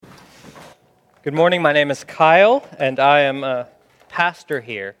Good morning. My name is Kyle, and I am a pastor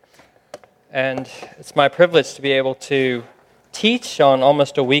here. And it's my privilege to be able to teach on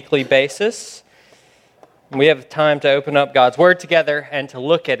almost a weekly basis. We have time to open up God's Word together and to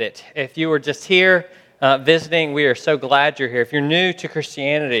look at it. If you were just here visiting, we are so glad you're here. If you're new to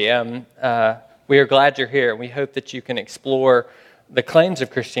Christianity, we are glad you're here. And we hope that you can explore the claims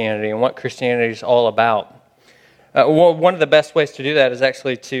of Christianity and what Christianity is all about. One of the best ways to do that is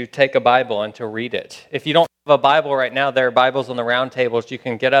actually to take a Bible and to read it. If you don't have a Bible right now, there are Bibles on the round tables. You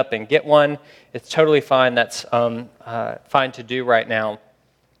can get up and get one. It's totally fine. That's fine to do right now.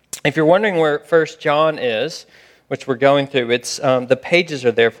 If you're wondering where 1 John is, which we're going through, it's the pages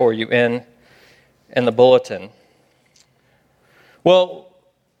are there for you in the bulletin. Well,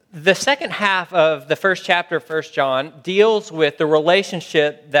 the second half of the first chapter of 1 John deals with the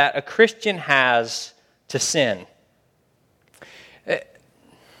relationship that a Christian has to sin.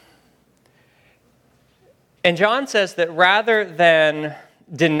 And John says that rather than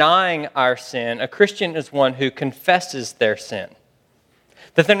denying our sin, a Christian is one who confesses their sin.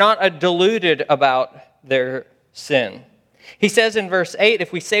 That they're not deluded about their sin. He says in verse 8,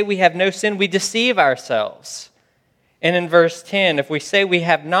 if we say we have no sin, we deceive ourselves. And in verse 10, if we say we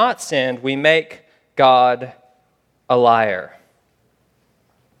have not sinned, we make God a liar.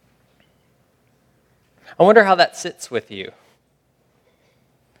 I wonder how that sits with you.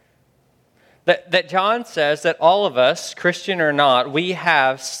 That John says that all of us, Christian or not, we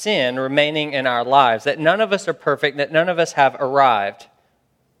have sin remaining in our lives, that none of us are perfect, that none of us have arrived.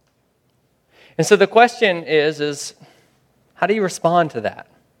 And so the question is how do you respond to that?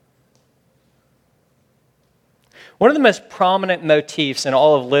 One of the most prominent motifs in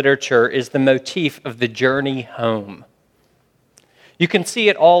all of literature is the motif of the journey home. You can see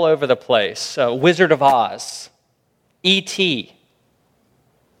it all over the place. Wizard of Oz, E.T.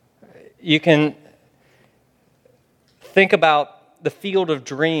 You can think about the Field of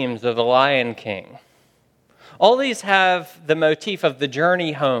Dreams of the Lion King. All these have the motif of the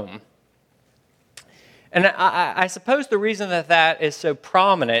journey home. And I suppose the reason that is so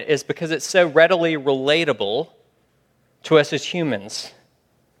prominent is because it's so readily relatable to us as humans.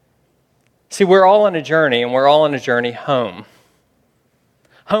 See, we're all on a journey, and we're all on a journey home.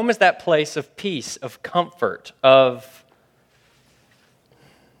 Home is that place of peace, of comfort, of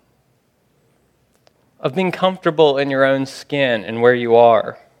being comfortable in your own skin and where you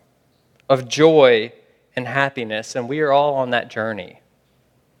are, of joy and happiness, and we are all on that journey.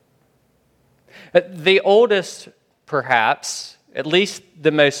 The oldest, perhaps, at least the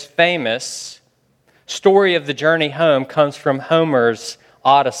most famous story of the journey home comes from Homer's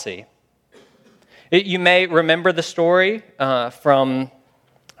Odyssey. You may remember the story from,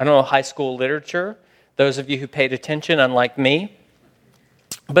 high school literature, those of you who paid attention, unlike me.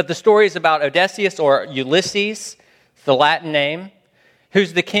 But the story is about Odysseus, or Ulysses, the Latin name,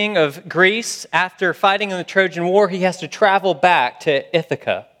 who's the king of Greece. After fighting in the Trojan War, he has to travel back to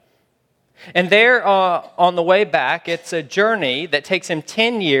Ithaca. And there, on the way back, it's a journey that takes him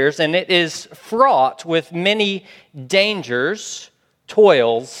 10 years, and it is fraught with many dangers,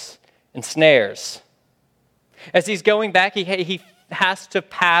 toils, and snares. As he's going back, he has to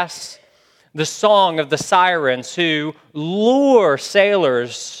pass the song of the sirens who lure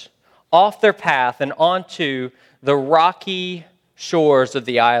sailors off their path and onto the rocky shores of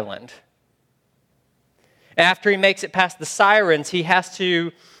the island. After he makes it past the sirens, he has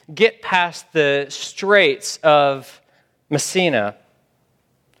to get past the Straits of Messina.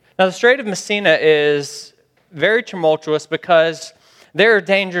 Now, the Strait of Messina is very tumultuous because there are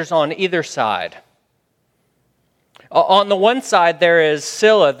dangers on either side. On the one side, there is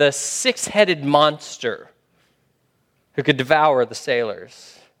Scylla, the six-headed monster who could devour the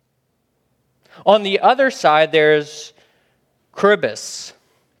sailors. On the other side, there's Charybdis,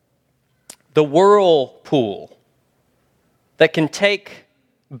 the whirlpool that can take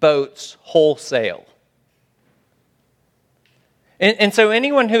boats wholesale. And so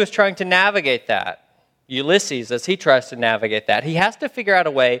anyone who is trying to navigate that, Ulysses, as he tries to navigate that, he has to figure out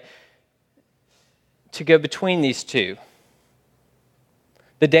a way to go between these two,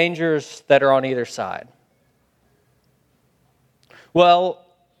 the dangers that are on either side. Well,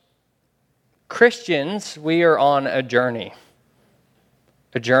 Christians, we are on a journey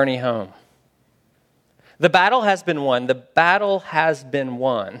home. The battle has been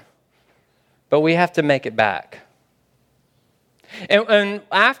won, but we have to make it back. And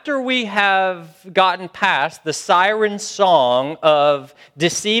after we have gotten past the siren song of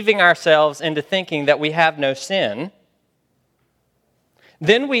deceiving ourselves into thinking that we have no sin,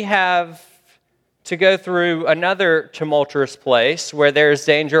 then we have to go through another tumultuous place where there is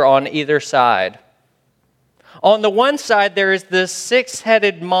danger on either side. On the one side, there is this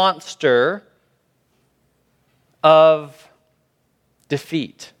six-headed monster of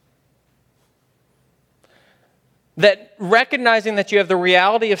defeat. That recognizing that you have the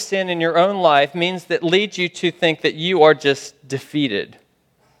reality of sin in your own life means that leads you to think that you are just defeated.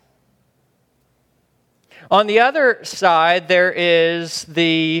 On the other side, there is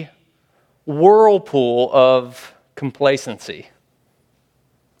the whirlpool of complacency.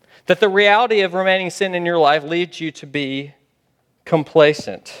 That the reality of remaining sin in your life leads you to be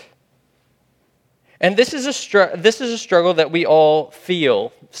complacent. And this is a struggle that we all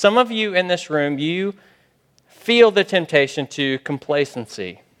feel. Some of you in this room, you feel the temptation to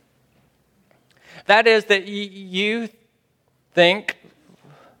complacency. That is that you think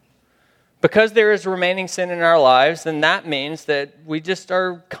because there is remaining sin in our lives, then that means that we just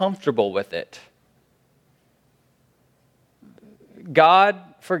are comfortable with it. God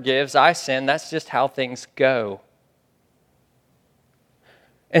forgives, I sin, that's just how things go.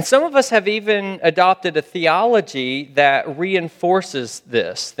 And some of us have even adopted a theology that reinforces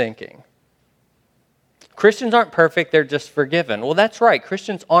this thinking. Christians aren't perfect, they're just forgiven. Well, that's right,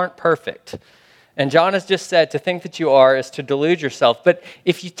 Christians aren't perfect. And John has just said to think that you are is to delude yourself. But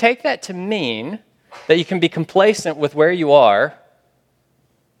if you take that to mean that you can be complacent with where you are,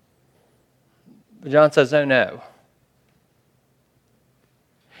 John says, oh no.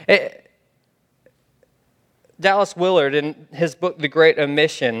 Dallas Willard, in his book, The Great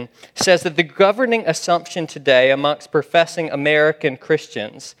Omission, says that the governing assumption today amongst professing American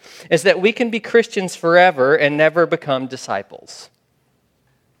Christians is that we can be Christians forever and never become disciples.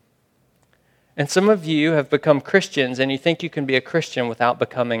 And some of you have become Christians and you think you can be a Christian without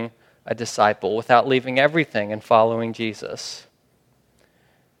becoming a disciple, without leaving everything and following Jesus.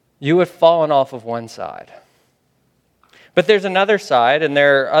 You have fallen off of one side. But there's another side, and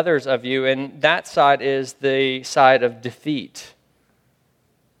there are others of you, and that side is the side of defeat.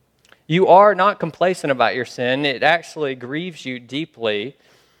 You are not complacent about your sin. It actually grieves you deeply,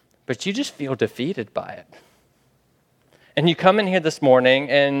 but you just feel defeated by it. And you come in here this morning,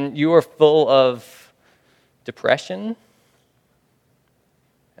 and you are full of depression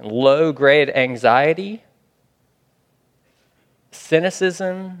and low-grade anxiety,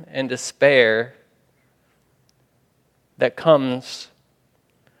 cynicism, and despair that comes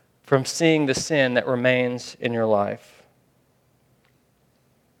from seeing the sin that remains in your life.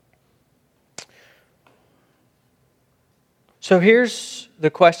 So here's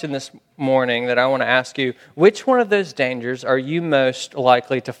the question this morning that I want to ask you. Which one of those dangers are you most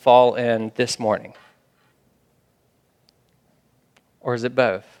likely to fall in this morning? Or is it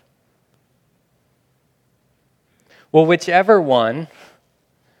both? Well, whichever one,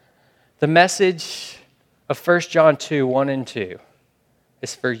 the message of 1 John 2, 1 and 2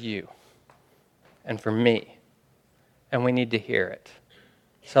 is for you and for me, and we need to hear it.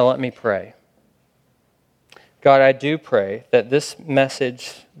 So let me pray. God, I do pray that this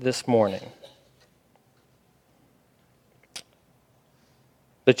message this morning,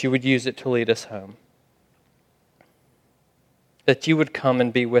 that you would use it to lead us home, that you would come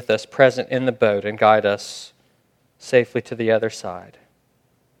and be with us, present in the boat, and guide us safely to the other side.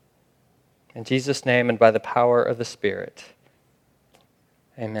 In Jesus' name and by the power of the Spirit,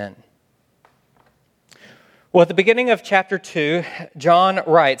 amen. Well, at the beginning of chapter 2, John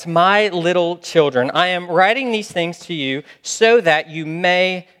writes, "My little children, I am writing these things to you so that you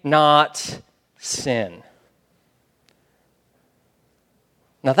may not sin."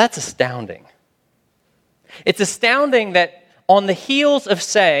 Now that's astounding. It's astounding that on the heels of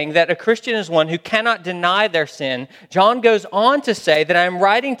saying that a Christian is one who cannot deny their sin, John goes on to say that I am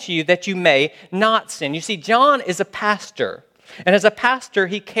writing to you that you may not sin. You see, John is a pastor. And as a pastor,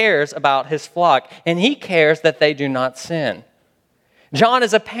 he cares about his flock, and he cares that they do not sin. John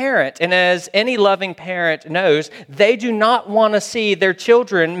is a parent, and as any loving parent knows, they do not want to see their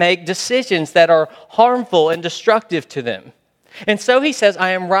children make decisions that are harmful and destructive to them. And so he says, I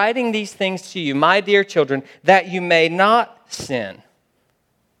am writing these things to you, my dear children, that you may not sin.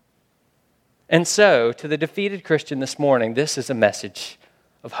 And so, to the defeated Christian this morning, this is a message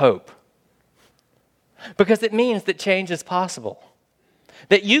of hope. Because it means that change is possible.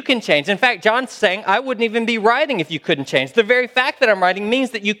 That you can change. In fact, John's saying, I wouldn't even be writing if you couldn't change. The very fact that I'm writing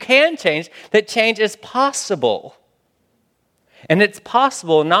means that you can change, that change is possible. And it's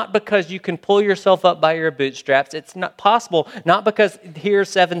possible not because you can pull yourself up by your bootstraps. It's not possible not because here are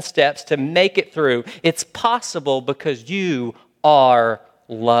 7 steps to make it through. It's possible because you are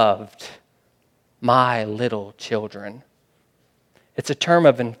loved. My little children. It's a term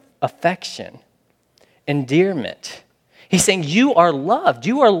of affection. endearment. He's saying, you are loved.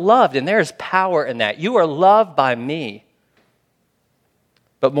 You are loved, and there is power in that. You are loved by me.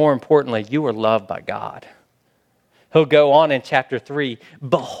 But more importantly, you are loved by God. He'll go on in chapter 3,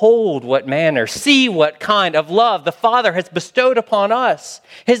 behold what manner, see what kind of love the Father has bestowed upon us,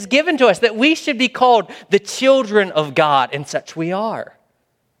 has given to us, that we should be called the children of God, and such we are.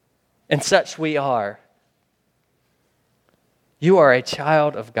 And such we are. You are a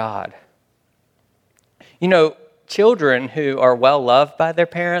child of God. You know, children who are well loved by their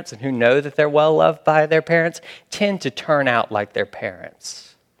parents and who know that they're well loved by their parents tend to turn out like their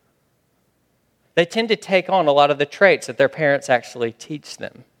parents. They tend to take on a lot of the traits that their parents actually teach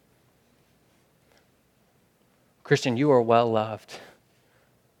them. Christian, you are well loved.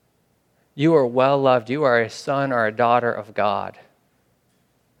 You are well loved. You are a son or a daughter of God.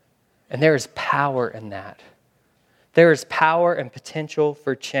 And there is power in that. There is power and potential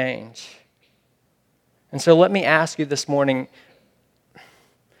for change. And so let me ask you this morning,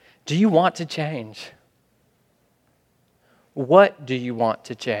 do you want to change? What do you want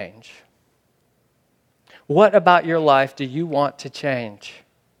to change? What about your life do you want to change?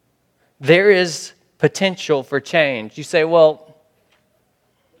 There is potential for change. You say, well,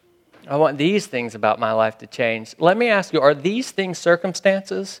 I want these things about my life to change. Let me ask you, are these things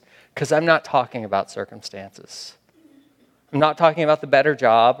circumstances? Because I'm not talking about circumstances. I'm not talking about the better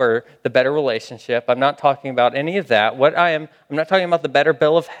job or the better relationship. I'm not talking about any of that. I'm not talking about the better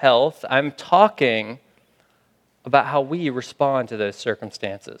bill of health. I'm talking about how we respond to those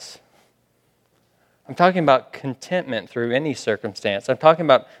circumstances. I'm talking about contentment through any circumstance. I'm talking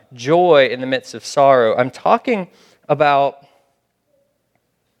about joy in the midst of sorrow. I'm talking about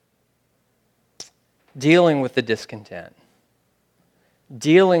dealing with the discontent,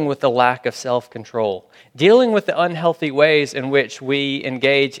 dealing with the lack of self-control, dealing with the unhealthy ways in which we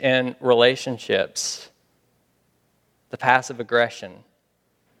engage in relationships, the passive aggression,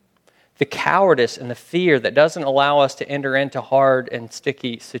 the cowardice and the fear that doesn't allow us to enter into hard and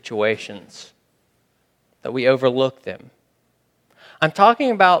sticky situations, that we overlook them. I'm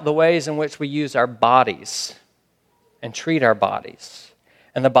talking about the ways in which we use our bodies and treat our bodies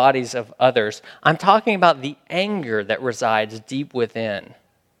and the bodies of others. I'm talking about the anger that resides deep within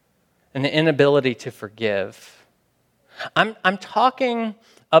and the inability to forgive. I'm talking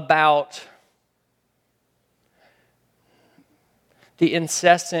about the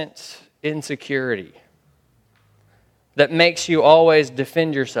incessant insecurity that makes you always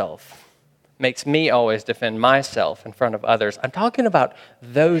defend yourself, makes me always defend myself in front of others. I'm talking about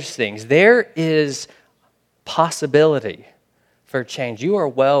those things. There is possibility for change. You are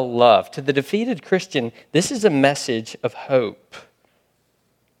well loved. To the defeated Christian, this is a message of hope.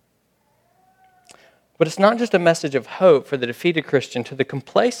 But it's not just a message of hope for the defeated Christian. To the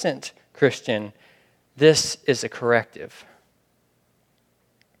complacent Christian, this is a corrective.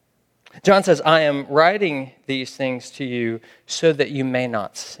 John says, I am writing these things to you so that you may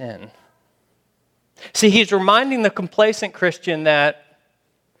not sin. See, he's reminding the complacent Christian that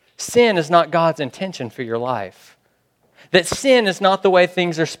sin is not God's intention for your life. That sin is not the way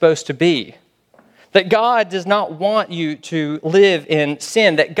things are supposed to be. That God does not want you to live in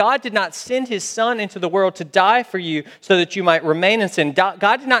sin. That God did not send his Son into the world to die for you so that you might remain in sin. God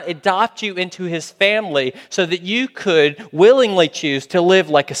did not adopt you into his family so that you could willingly choose to live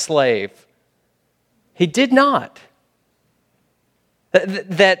like a slave. He did not.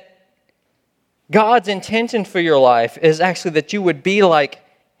 That God's intention for your life is actually that you would be like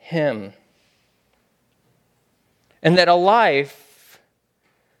him. And that a life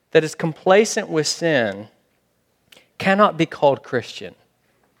that is complacent with sin cannot be called Christian.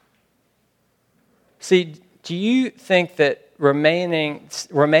 See, do you think that remaining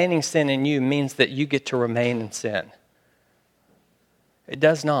sin in you means that you get to remain in sin? It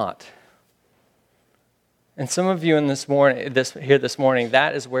does not. And some of you this morning,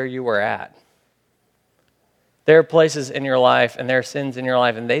 that is where you were at. There are places in your life and there are sins in your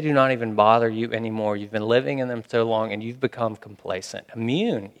life and they do not even bother you anymore. You've been living in them so long and you've become complacent,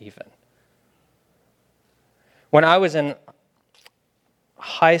 immune even. When I was in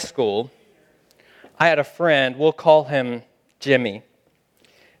high school, I had a friend, we'll call him Jimmy.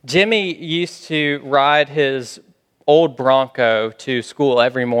 Jimmy used to ride his old Bronco to school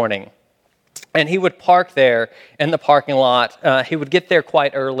every morning. And he would park there in the parking lot. He would get there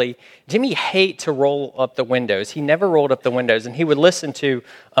quite early. Jimmy hated to roll up the windows. He never rolled up the windows. And he would listen to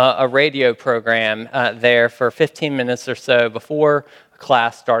a radio program there for 15 minutes or so before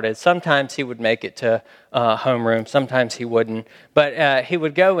class started. Sometimes he would make it to homeroom. Sometimes he wouldn't. But he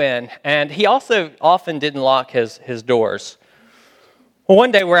would go in. And he also often didn't lock his doors. Well,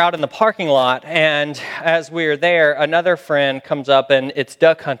 one day we're out in the parking lot, and as we're there, another friend comes up, and it's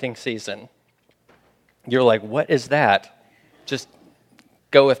duck hunting season. You're like, what is that? Just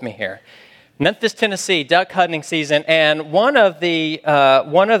go with me here. Memphis, Tennessee, duck hunting season, and one of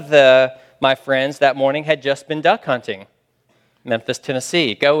my friends that morning had just been duck hunting. Memphis,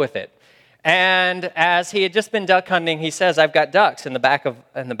 Tennessee, go with it. And as he had just been duck hunting, he says, "I've got ducks in the back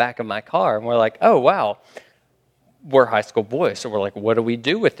of my car." And we're like, "Oh wow." We're high school boys, so we're like, what do we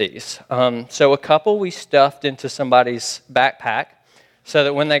do with these? So a couple we stuffed into somebody's backpack so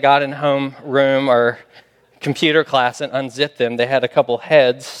that when they got in homeroom or computer class and unzipped them, they had a couple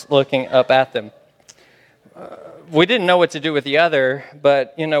heads looking up at them. We didn't know what to do with the other,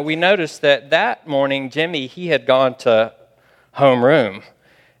 but we noticed that morning, Jimmy, he had gone to homeroom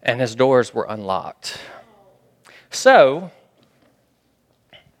and his doors were unlocked. So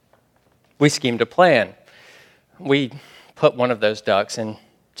we schemed a plan. We put one of those ducks in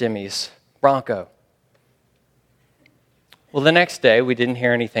Jimmy's Bronco. Well, the next day, we didn't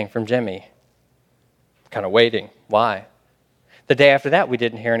hear anything from Jimmy. Kind of waiting. Why? The day after that, we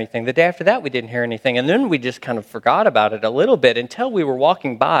didn't hear anything. The day after that, we didn't hear anything. And then we just kind of forgot about it a little bit until we were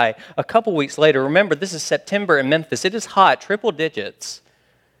walking by a couple weeks later. Remember, this is September in Memphis. It is hot, triple digits.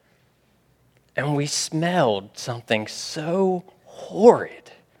 And we smelled something so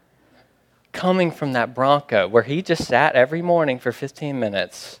horrid coming from that Bronco, where he just sat every morning for 15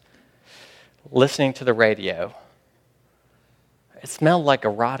 minutes listening to the radio. It smelled like a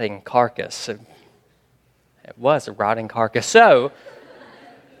rotting carcass. It was a rotting carcass. So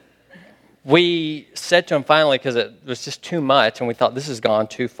we said to him finally, because it was just too much, and we thought this has gone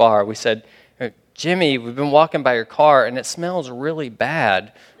too far, we said, "Jimmy, we've been walking by your car, and it smells really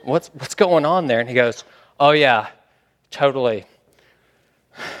bad. What's going on there?" And he goes, "Oh yeah, totally.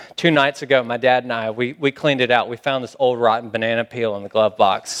 2 nights ago, my dad and I, we cleaned it out. We found this old rotten banana peel in the glove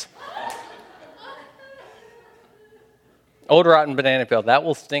box." Old rotten banana peel, that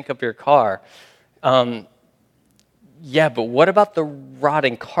will stink up your car. Yeah, but what about the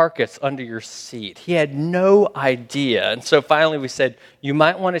rotting carcass under your seat? He had no idea. And so finally we said, "You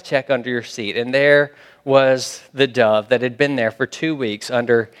might want to check under your seat." And there was the dove that had been there for 2 weeks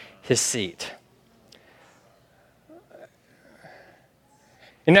under his seat.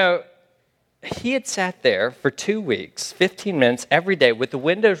 He had sat there for 2 weeks, 15 minutes every day with the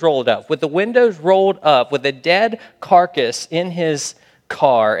windows rolled up, with a dead carcass in his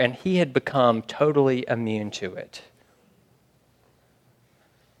car, and he had become totally immune to it.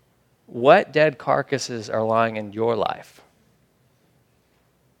 What dead carcasses are lying in your life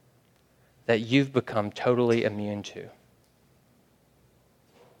that you've become totally immune to?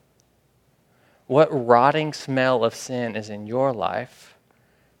 What rotting smell of sin is in your life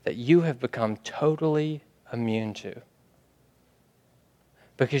that you have become totally immune to?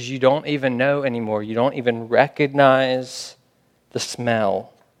 Because you don't even know anymore. You don't even recognize the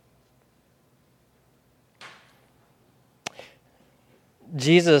smell.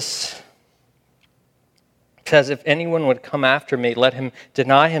 Jesus says, "If anyone would come after me, let him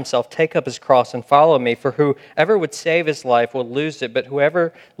deny himself, take up his cross, and follow me. For whoever would save his life will lose it, but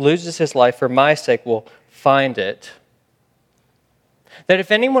whoever loses his life for my sake will find it." That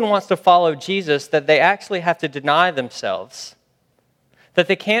if anyone wants to follow Jesus, that they actually have to deny themselves. That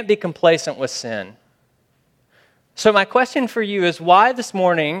they can't be complacent with sin. So my question for you is, why this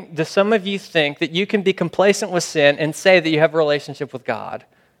morning do some of you think that you can be complacent with sin and say that you have a relationship with God?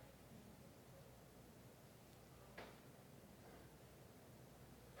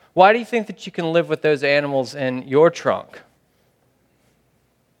 Why do you think that you can live with those animals in your trunk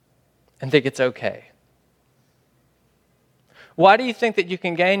and think it's okay? Why do you think that you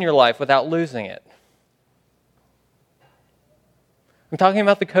can gain your life without losing it? I'm talking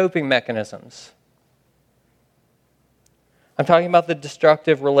about the coping mechanisms. I'm talking about the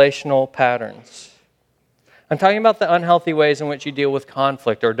destructive relational patterns. I'm talking about the unhealthy ways in which you deal with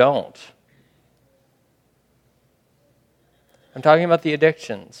conflict or don't. I'm talking about the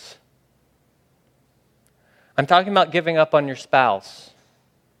addictions. I'm talking about giving up on your spouse.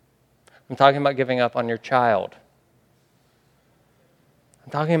 I'm talking about giving up on your child. I'm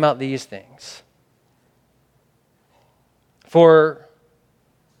talking about these things. For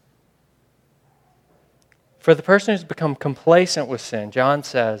the person who's become complacent with sin, John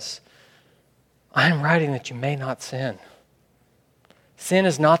says, "I am writing that you may not sin." Sin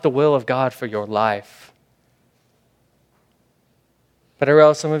is not the will of God for your life. But I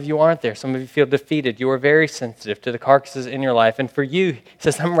realize some of you aren't there. Some of you feel defeated. You are very sensitive to the carcasses in your life. And for you, he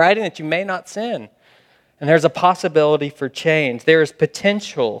says, "I'm writing that you may not sin." And there's a possibility for change. There is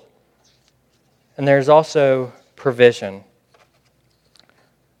potential. And there's also provision.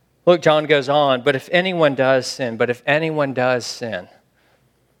 Look, John goes on, but if anyone does sin.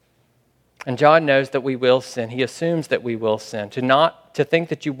 And John knows that we will sin. He assumes that we will sin. To think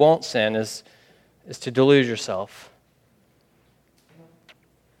that you won't sin is to delude yourself.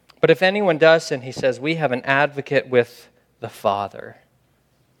 But if anyone does sin, he says, we have an advocate with the Father.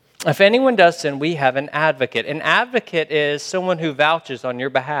 If anyone does sin, we have an advocate. An advocate is someone who vouches on your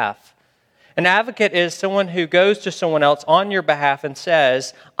behalf. An advocate is someone who goes to someone else on your behalf and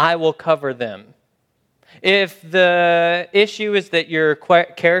says, I will cover them. If the issue is that your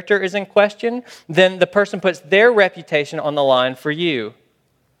character is in question, then the person puts their reputation on the line for you.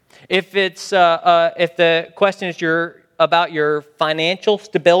 If the question is about your financial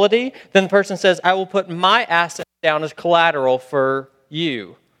stability, then the person says, I will put my assets down as collateral for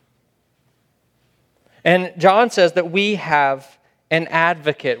you. And John says that we have an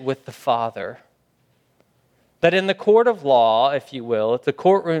advocate with the Father. That in the court of law, if you will, it's a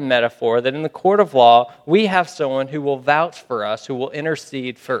courtroom metaphor, that in the court of law, we have someone who will vouch for us, who will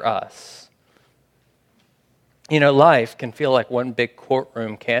intercede for us. You know, life can feel like one big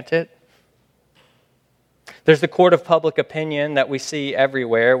courtroom, can't it? There's the court of public opinion that we see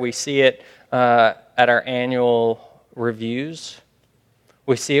everywhere. We see it at our annual reviews.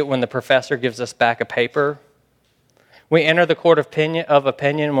 We see it when the professor gives us back a paper. We enter the court of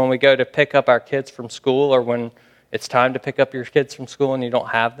opinion when we go to pick up our kids from school, or when it's time to pick up your kids from school and you don't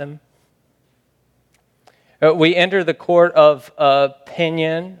have them. We enter the court of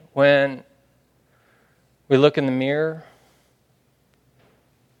opinion when we look in the mirror,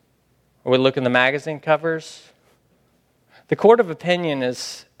 or we look in the magazine covers. The court of opinion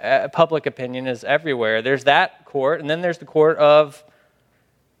is, public opinion is everywhere. There's that court, and then there's the court of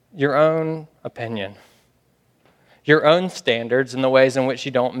your own opinion. Your own standards and the ways in which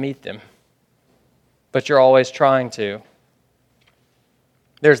you don't meet them. But you're always trying to.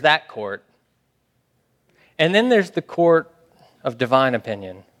 There's that court. And then there's the court of divine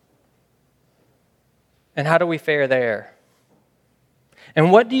opinion. And how do we fare there?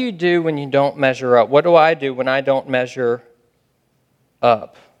 And what do you do when you don't measure up? What do I do when I don't measure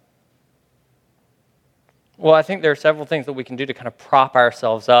up? Well, I think there are several things that we can do to kind of prop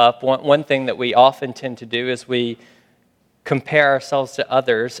ourselves up. One thing that we often tend to do is we compare ourselves to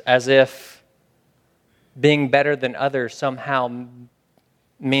others as if being better than others somehow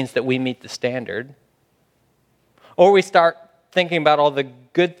means that we meet the standard. Or we start thinking about all the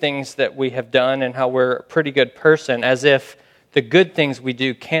good things that we have done and how we're a pretty good person, as if the good things we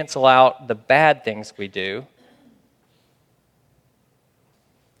do cancel out the bad things we do.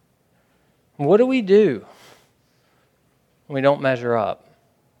 What do we do when we don't measure up?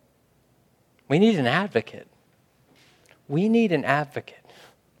 We need an advocate. We need an advocate.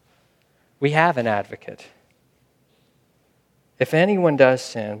 We have an advocate. If anyone does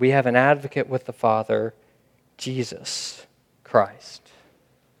sin, we have an advocate with the Father, Jesus Christ.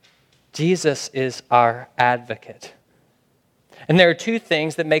 Jesus is our advocate. And there are two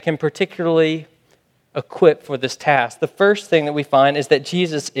things that make him particularly equipped for this task. The first thing that we find is that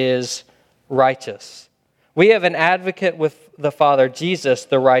Jesus is righteous. We have an advocate with the Father, Jesus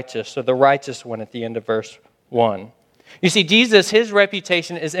the righteous, or the righteous one at the end of verse 1. You see, Jesus, his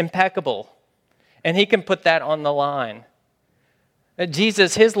reputation is impeccable, and he can put that on the line.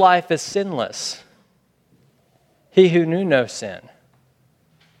 Jesus, his life is sinless. He who knew no sin.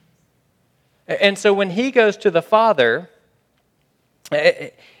 And so when he goes to the Father,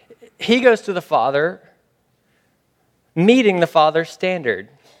 meeting the Father's standard.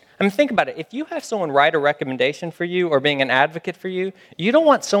 I mean, think about it. If you have someone write a recommendation for you or being an advocate for you, you don't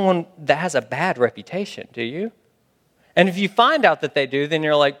want someone that has a bad reputation, do you? And if you find out that they do, then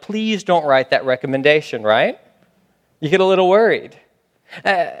you're like, please don't write that recommendation, right? You get a little worried.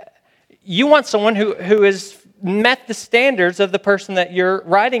 You want someone who has met the standards of the person that you're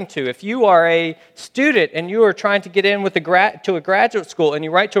writing to. If you are a student and you are trying to get in with to a graduate school and you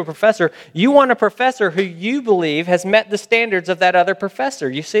write to a professor, you want a professor who you believe has met the standards of that other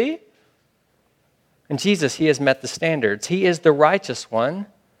professor, you see? And Jesus, he has met the standards. He is the righteous one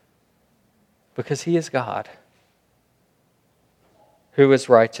because he is God who is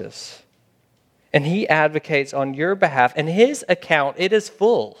righteous. And he advocates on your behalf, and his account, it is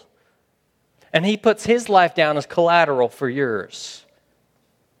full. And he puts his life down as collateral for yours.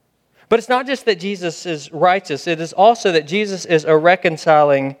 But it's not just that Jesus is righteous, it is also that Jesus is a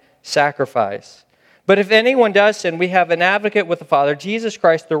reconciling sacrifice. But if anyone does sin, we have an advocate with the Father, Jesus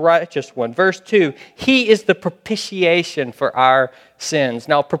Christ, the righteous one. Verse 2, he is the propitiation for our sins.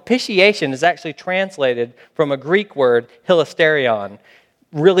 Now, propitiation is actually translated from a Greek word, hilasterion.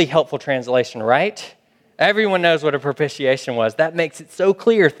 Really helpful translation, right? Everyone knows what a propitiation was. That makes it so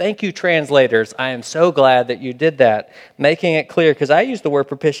clear. Thank you, translators. I am so glad that you did that, making it clear, because I use the word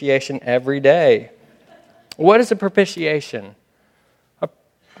propitiation every day. What is a propitiation?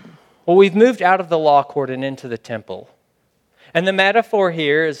 Well, we've moved out of the law court and into the temple. And the metaphor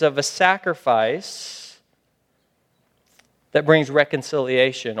here is of a sacrifice that brings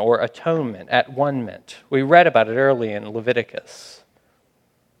reconciliation or atonement, at-one-ment. We read about it early in Leviticus.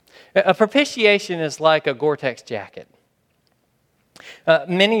 A propitiation is like a Gore-Tex jacket.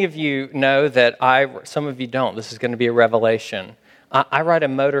 Many of you know that some of you don't. This is going to be a revelation. I ride a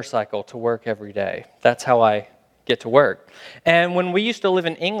motorcycle to work every day. That's how I get to work. And when we used to live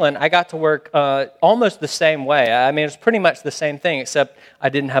in England, I got to work almost the same way. I mean, it was pretty much the same thing, except I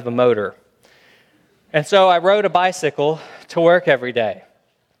didn't have a motor. And so I rode a bicycle to work every day.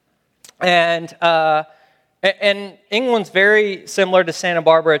 And England's very similar to Santa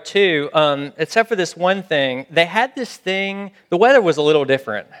Barbara, too, except for this one thing. They had this thing, the weather was a little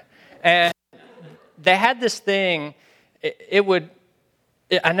different. And they had this thing,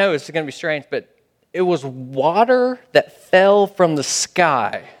 I know it's going to be strange, but it was water that fell from the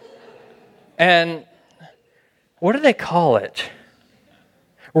sky. And what do they call it?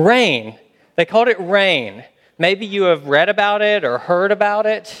 Rain. They called it rain. Maybe you have read about it or heard about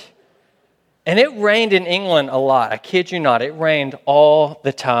it. And it rained in England a lot. I kid you not. It rained all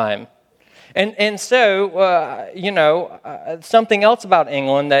the time. And so, something else about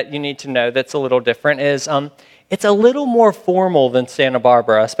England that you need to know that's a little different is it's a little more formal than Santa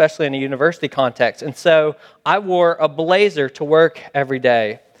Barbara, especially in a university context. And so I wore a blazer to work every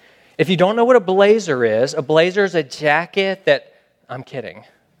day. If you don't know what a blazer is a jacket that... I'm kidding.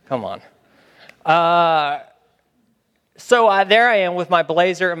 Come on. So there I am with my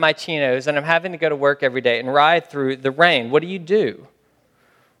blazer and my chinos, and I'm having to go to work every day and ride through the rain. What do?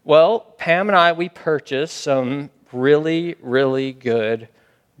 Well, Pam and I, we purchased some really, really good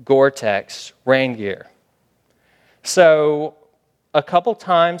Gore-Tex rain gear. So a couple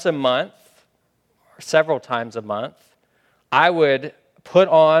times a month, or several times a month, I would put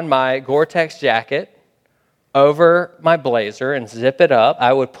on my Gore-Tex jacket over my blazer and zip it up.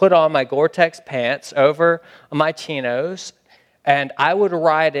 I would put on my Gore-Tex pants over my chinos, and I would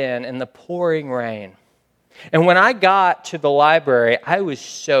ride in the pouring rain. And when I got to the library, I was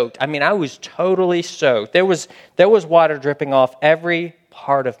soaked. I mean, I was totally soaked. There was water dripping off every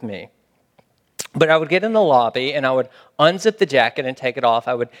part of me. But I would get in the lobby, and I would unzip the jacket and take it off.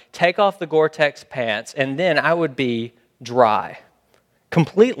 I would take off the Gore-Tex pants, and then I would be dry.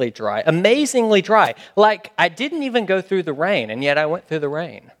 Completely dry, amazingly dry. Like I didn't even go through the rain, and yet I went through the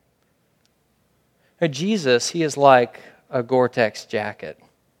rain. Now, Jesus, he is like a Gore-Tex jacket.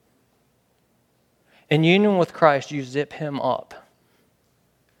 In union with Christ, you zip him up.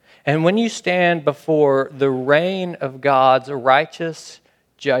 And when you stand before the reign of God's righteous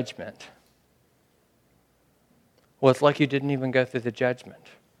judgment, well, it's like you didn't even go through the judgment.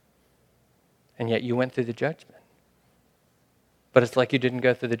 And yet you went through the judgment. But it's like you didn't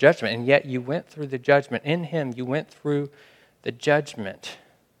go through the judgment, and yet you went through the judgment. In him, you went through the judgment,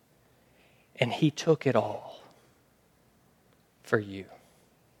 and he took it all for you.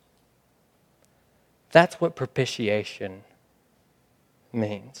 That's what propitiation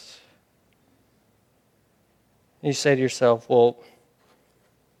means. You say to yourself, well,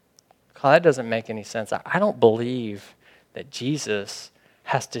 that doesn't make any sense. I don't believe that Jesus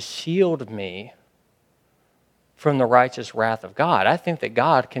has to shield me from the righteous wrath of God. I think that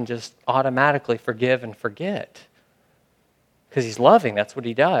God can just automatically forgive and forget. Because he's loving, that's what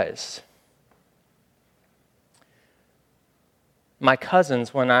he does. My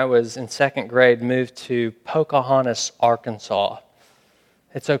cousins, when I was in second grade, moved to Pocahontas, Arkansas.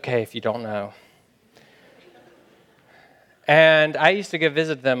 It's okay if you don't know. And I used to go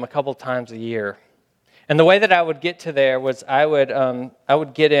visit them a couple times a year. And the way that I would get to there was I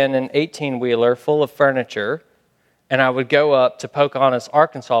would get in an 18-wheeler full of furniture, and I would go up to Pocahontas,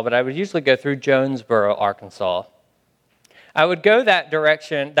 Arkansas, but I would usually go through Jonesboro, Arkansas. I would go that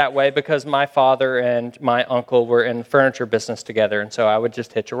direction, that way, because my father and my uncle were in the furniture business together, and so I would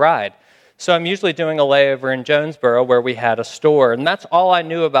just hitch a ride. So I'm usually doing a layover in Jonesboro where we had a store, and that's all I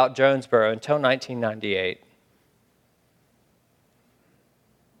knew about Jonesboro until 1998.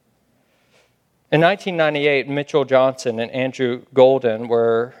 In 1998, Mitchell Johnson and Andrew Golden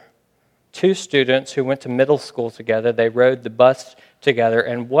were two students who went to middle school together. They rode the bus together,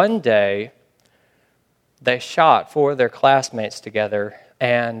 and one day they shot four of their classmates together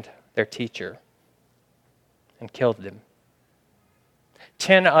and their teacher and killed them.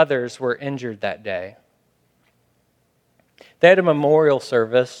 10 others were injured that day. They had a memorial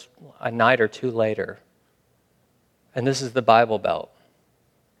service a night or two later. and this is the Bible Belt.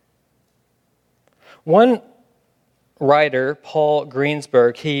 One writer, Paul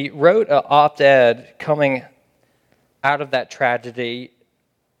Greensburg, he wrote an op-ed coming out of that tragedy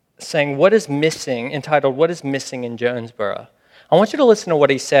saying, what is missing, entitled, What is Missing in Jonesboro? I want you to listen to what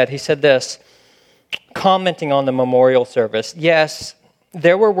he said. He said this, commenting on the memorial service. Yes,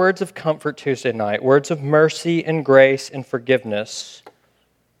 there were words of comfort Tuesday night, words of mercy and grace and forgiveness,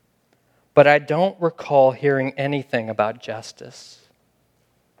 but I don't recall hearing anything about justice.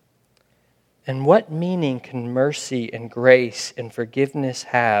 And what meaning can mercy and grace and forgiveness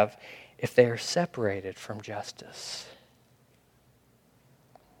have if they are separated from justice?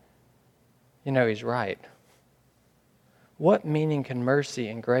 You know, he's right. What meaning can mercy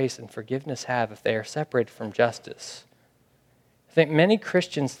and grace and forgiveness have if they are separated from justice? I think many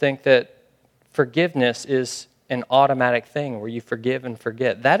Christians think that forgiveness is an automatic thing where you forgive and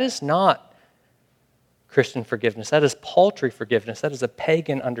forget. That is not Christian forgiveness. That is paltry forgiveness. That is a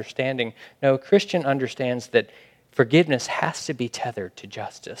pagan understanding. No, a Christian understands that forgiveness has to be tethered to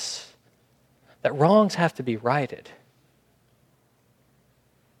justice, that wrongs have to be righted.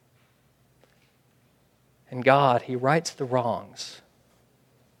 And God, He rights the wrongs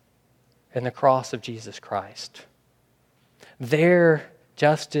in the cross of Jesus Christ. There,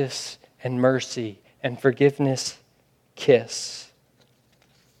 justice and mercy and forgiveness kiss.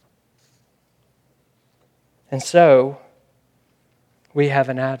 And so, we have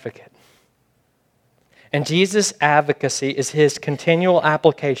an advocate. And Jesus' advocacy is His continual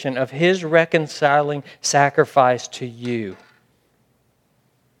application of His reconciling sacrifice to you.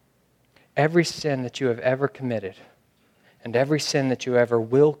 Every sin that you have ever committed, and every sin that you ever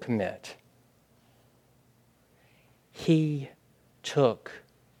will commit, He took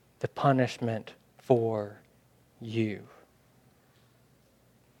the punishment for you.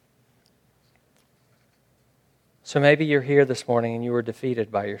 So maybe you're here this morning and you were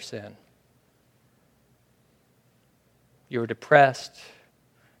defeated by your sin. You were depressed,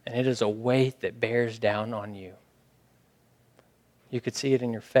 and it is a weight that bears down on you. You could see it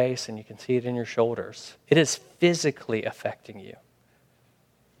in your face and you can see it in your shoulders. It is physically affecting you.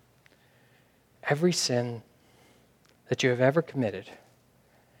 Every sin that you have ever committed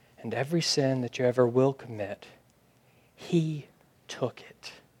and every sin that you ever will commit, He took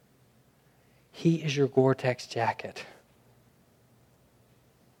it. He is your Gore-Tex jacket.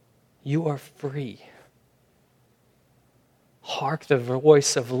 You are free. Hark, the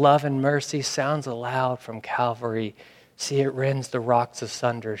voice of love and mercy sounds aloud from Calvary. See, it rends the rocks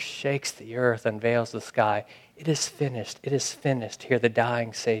asunder, shakes the earth, unveils the sky. It is finished. It is finished. Hear the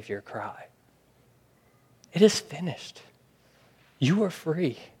dying Savior cry. It is finished. You are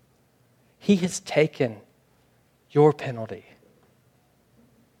free. He has taken your penalty.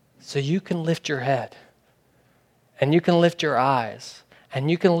 So you can lift your head, and you can lift your eyes, and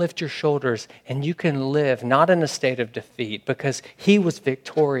you can lift your shoulders, and you can live not in a state of defeat, because He was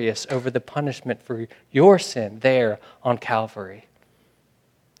victorious over the punishment for your sin there on Calvary.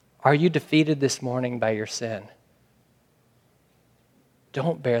 Are you defeated this morning by your sin?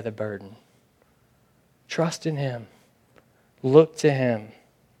 Don't bear the burden. Trust in Him. Look to Him.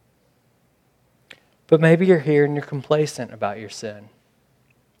 But maybe you're here and you're complacent about your sin.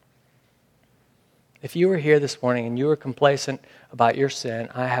 If you were here this morning and you were complacent about your sin,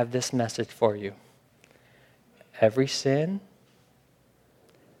 I have this message for you. Every sin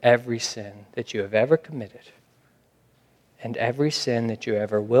that you have ever committed, and every sin that you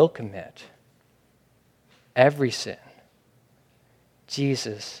ever will commit, every sin,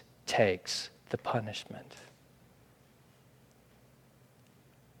 Jesus takes the punishment.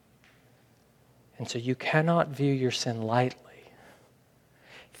 And so you cannot view your sin lightly,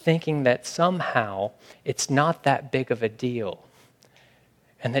 thinking that somehow it's not that big of a deal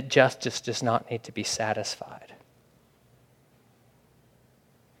and that justice does not need to be satisfied.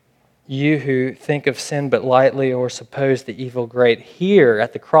 You who think of sin but lightly or suppose the evil great, here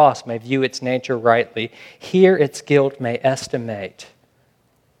at the cross may view its nature rightly, here its guilt may estimate.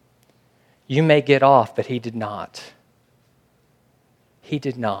 You may get off, but He did not. He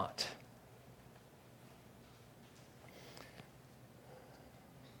did not.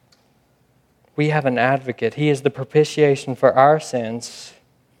 We have an advocate. He is the propitiation for our sins.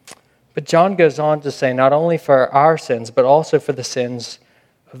 But John goes on to say not only for our sins, but also for the sins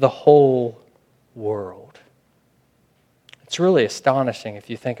of the whole world. It's really astonishing if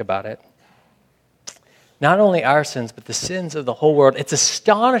you think about it. Not only our sins, but the sins of the whole world. It's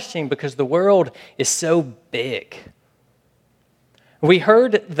astonishing because the world is so big. We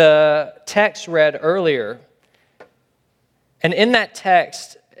heard the text read earlier, and in that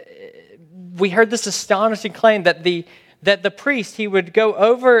text, we heard this astonishing claim that the priest, he would go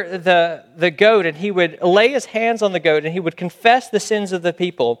over the goat and he would lay his hands on the goat and he would confess the sins of the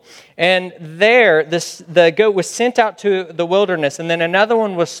people. And there, the goat was sent out to the wilderness, and then another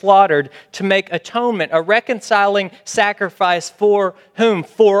one was slaughtered to make atonement, a reconciling sacrifice for whom?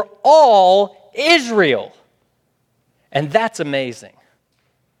 For all Israel. And that's amazing.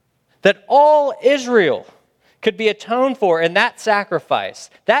 That all Israel could be atoned for in that sacrifice.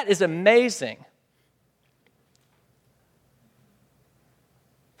 That is amazing.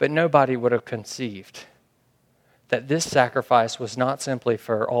 But nobody would have conceived that this sacrifice was not simply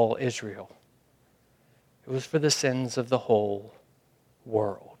for all Israel. It was for the sins of the whole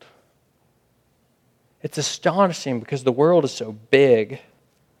world. It's astonishing because the world is so big.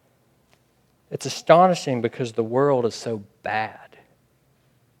 It's astonishing because the world is so bad.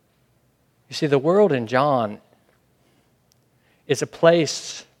 You see, the world in John is a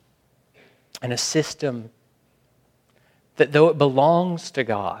place and a system that though it belongs to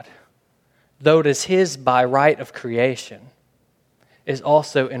God, though it is His by right of creation, is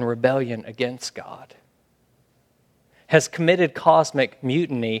also in rebellion against God, has committed cosmic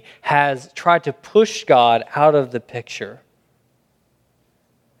mutiny, has tried to push God out of the picture.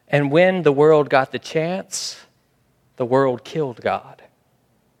 And when the world got the chance, the world killed God.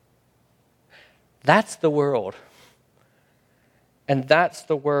 That's the world. And that's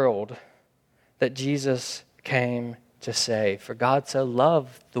the world that Jesus came to say, for God so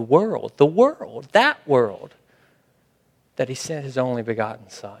loved the world, that world, that He sent His only begotten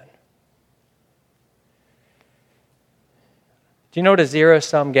Son. Do you know what a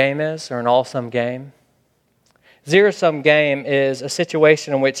zero-sum game is, or an all-sum game? Zero-sum game is a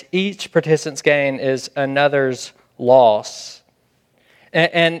situation in which each participant's gain is another's loss.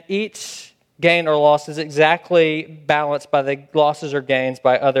 And each gain or loss is exactly balanced by the losses or gains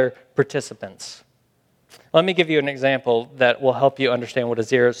by other participants. Let me give you an example that will help you understand what a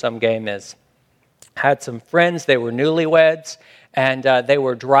zero-sum game is. I had some friends, they were newlyweds, and they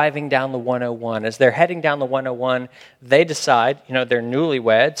were driving down the 101. As they're heading down the 101, they decide, they're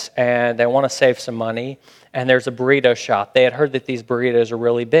newlyweds, and they want to save some money, and there's a burrito shop. They had heard that these burritos are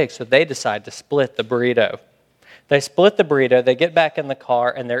really big, so they decide to split the burrito. They split the burrito, they get back in the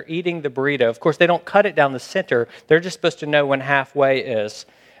car, and they're eating the burrito. Of course, they don't cut it down the center. They're just supposed to know when halfway is.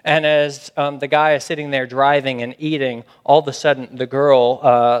 And as the guy is sitting there driving and eating, all of a sudden the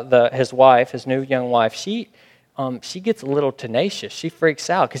girl, his wife, his new young wife, she gets a little tenacious. She freaks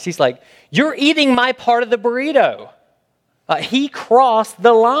out because he's like, "You're eating my part of the burrito." He crossed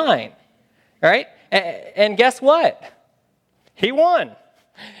the line, right? And guess what? He won.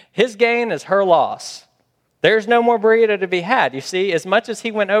 His gain is her loss. There's no more burrito to be had. You see, as much as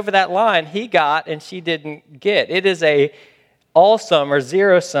he went over that line, he got and she didn't get. It is a all-sum or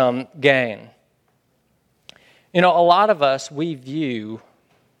zero-sum gain. A lot of us, we view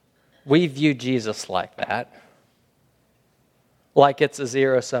Jesus like that. Like it's a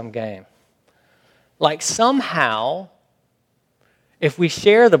zero-sum game. Like somehow, if we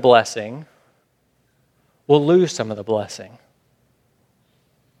share the blessing, we'll lose some of the blessing.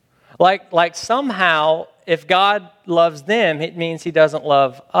 Like somehow, if God loves them, it means He doesn't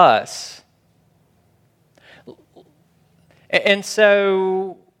love us. And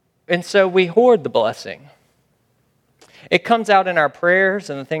so we hoard the blessing. It comes out in our prayers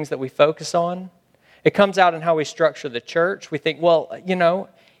and the things that we focus on. It comes out in how we structure the church. We think,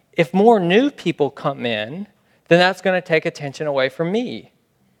 if more new people come in, then that's going to take attention away from me.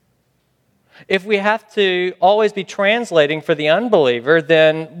 If we have to always be translating for the unbeliever,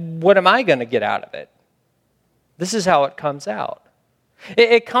 then what am I going to get out of it? This is how it comes out.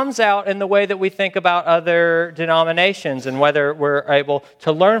 It comes out in the way that we think about other denominations and whether we're able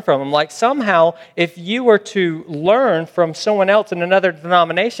to learn from them. Like somehow, if you were to learn from someone else in another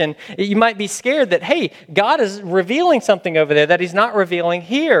denomination, you might be scared that, hey, God is revealing something over there that He's not revealing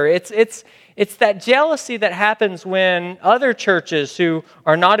here. It's that jealousy that happens when other churches who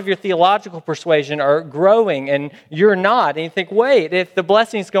are not of your theological persuasion are growing and you're not. And you think, wait, if the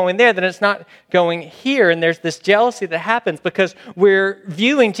blessing's going there, then it's not going here. And there's this jealousy that happens because we're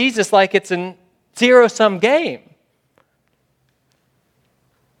viewing Jesus like it's a zero-sum game.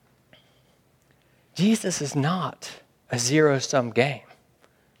 Jesus is not a zero-sum game.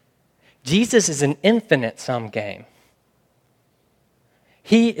 Jesus is an infinite-sum game.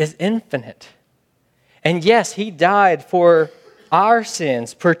 He is infinite. And yes, He died for our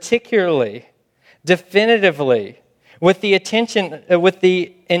sins, particularly, definitively, with the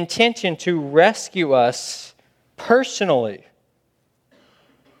intention to rescue us personally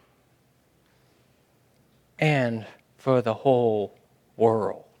and for the whole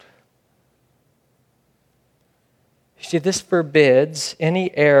world. see, this forbids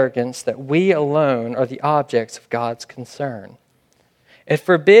any arrogance that we alone are the objects of God's concern. It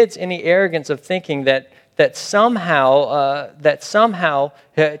forbids any arrogance of thinking that somehow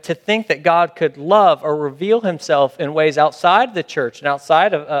to think that God could love or reveal himself in ways outside the church and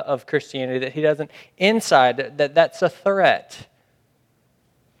outside of Christianity that he doesn't inside, that's a threat.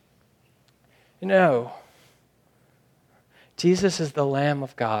 No. Jesus is the Lamb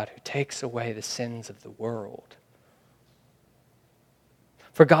of God who takes away the sins of the world.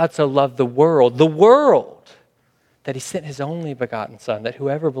 For God so loved the world, that he sent his only begotten Son, that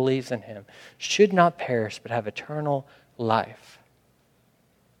whoever believes in him should not perish but have eternal life.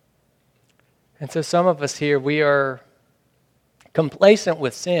 And so some of us here, we are complacent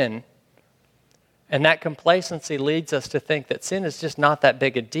with sin, and that complacency leads us to think that sin is just not that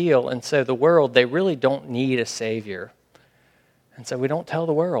big a deal, and so the world, they really don't need a Savior. And so we don't tell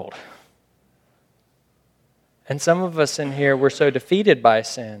the world. And some of us in here, we're so defeated by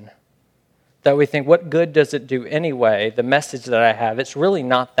sin that we think, what good does it do anyway? The message that I have, it's really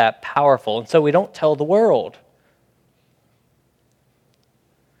not that powerful. And so we don't tell the world.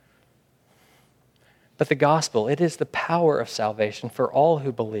 But the gospel, it is the power of salvation for all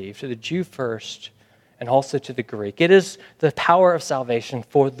who believe, to the Jew first and also to the Greek. It is the power of salvation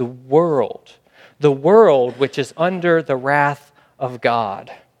for the world which is under the wrath of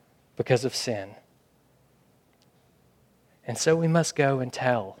God because of sin. And so we must go and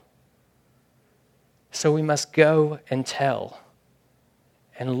tell. So we must go and tell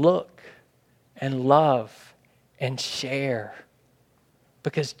and look and love and share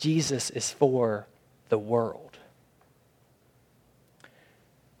because Jesus is for the world.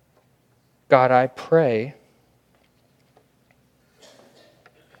 God, I pray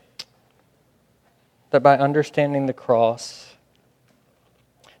that by understanding the cross,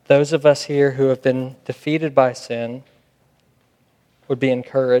 those of us here who have been defeated by sin would be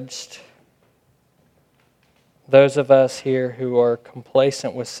encouraged. Those of us here who are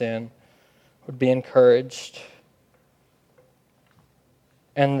complacent with sin would be encouraged.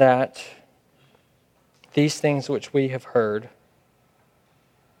 And that these things which we have heard,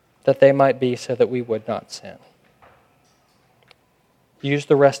 that they might be so that we would not sin. Use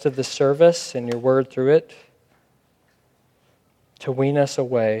the rest of the service and your word through it to wean us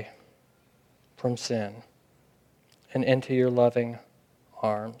away from sin and into your loving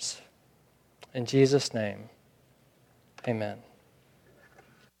arms. In Jesus' name, amen.